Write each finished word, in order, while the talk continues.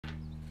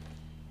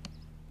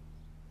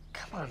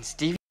Come on,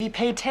 Stevie,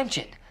 pay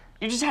attention.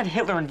 You just had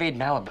Hitler invade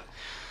Malibu.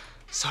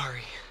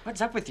 Sorry. What's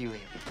up with you,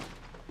 Liam?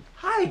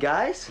 Hi,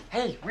 guys.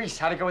 Hey, Reese,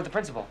 how'd it go with the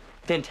principal?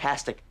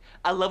 Fantastic.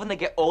 I love when they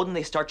get old and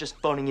they start just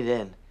phoning it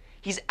in.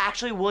 He's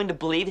actually willing to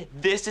believe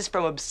this is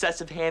from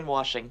obsessive hand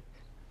washing.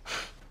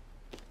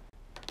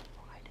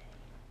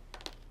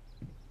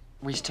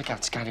 Reese took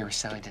out Scotty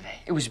Rosselli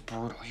today. It was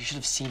brutal. You should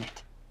have seen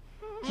it.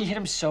 He hit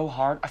him so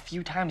hard, a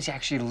few times he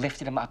actually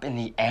lifted him up in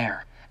the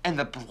air. And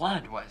the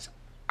blood was,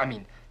 I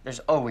mean, there's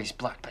always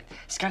blood, but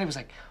Scotty was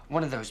like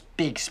one of those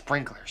big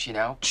sprinklers, you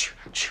know?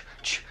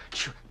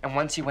 And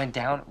once he went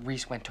down,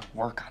 Reese went to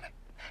work on him.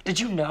 Did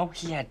you know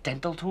he had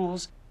dental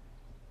tools?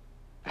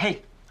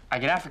 Hey, I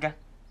get Africa.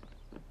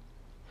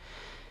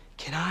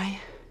 Can I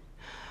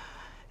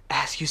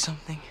ask you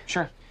something?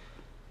 Sure.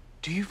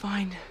 Do you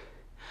find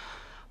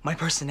my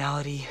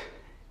personality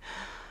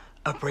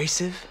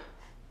abrasive?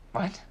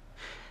 What?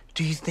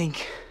 Do you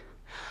think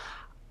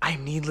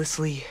I'm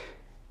needlessly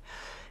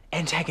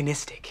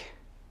antagonistic?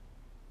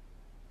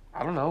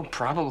 I don't know,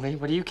 probably.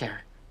 What do you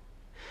care?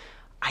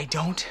 I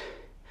don't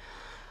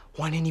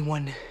want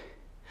anyone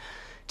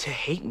to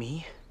hate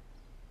me.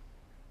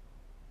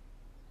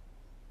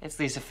 It's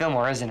Lisa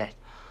Fillmore, isn't it?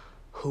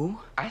 Who?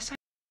 I saw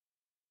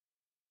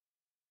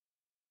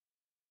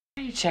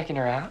you checking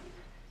her out.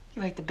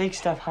 You like the big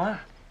stuff, huh?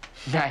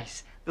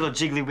 Nice. Little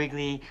jiggly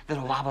wiggly,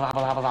 little wobble,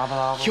 wobble, wobble, wobble,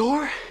 wobble.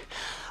 You're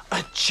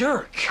a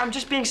jerk. I'm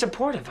just being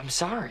supportive. I'm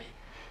sorry.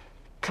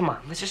 Come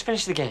on, let's just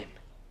finish the game.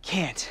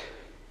 Can't.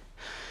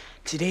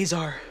 Today's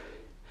our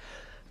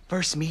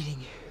first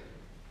meeting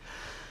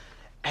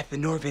at the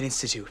Norvin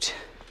Institute.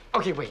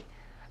 Okay, wait.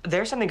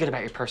 There's something good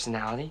about your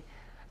personality.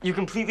 You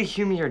completely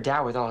humor your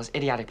dad with all his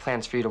idiotic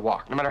plans for you to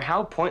walk, no matter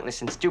how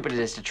pointless and stupid it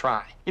is to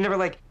try. You're never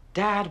like,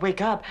 Dad,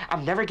 wake up.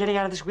 I'm never getting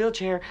out of this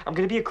wheelchair. I'm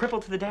gonna be a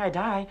cripple to the day I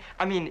die.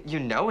 I mean, you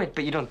know it,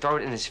 but you don't throw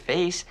it in his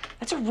face.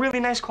 That's a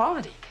really nice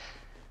quality.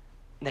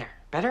 There,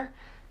 better?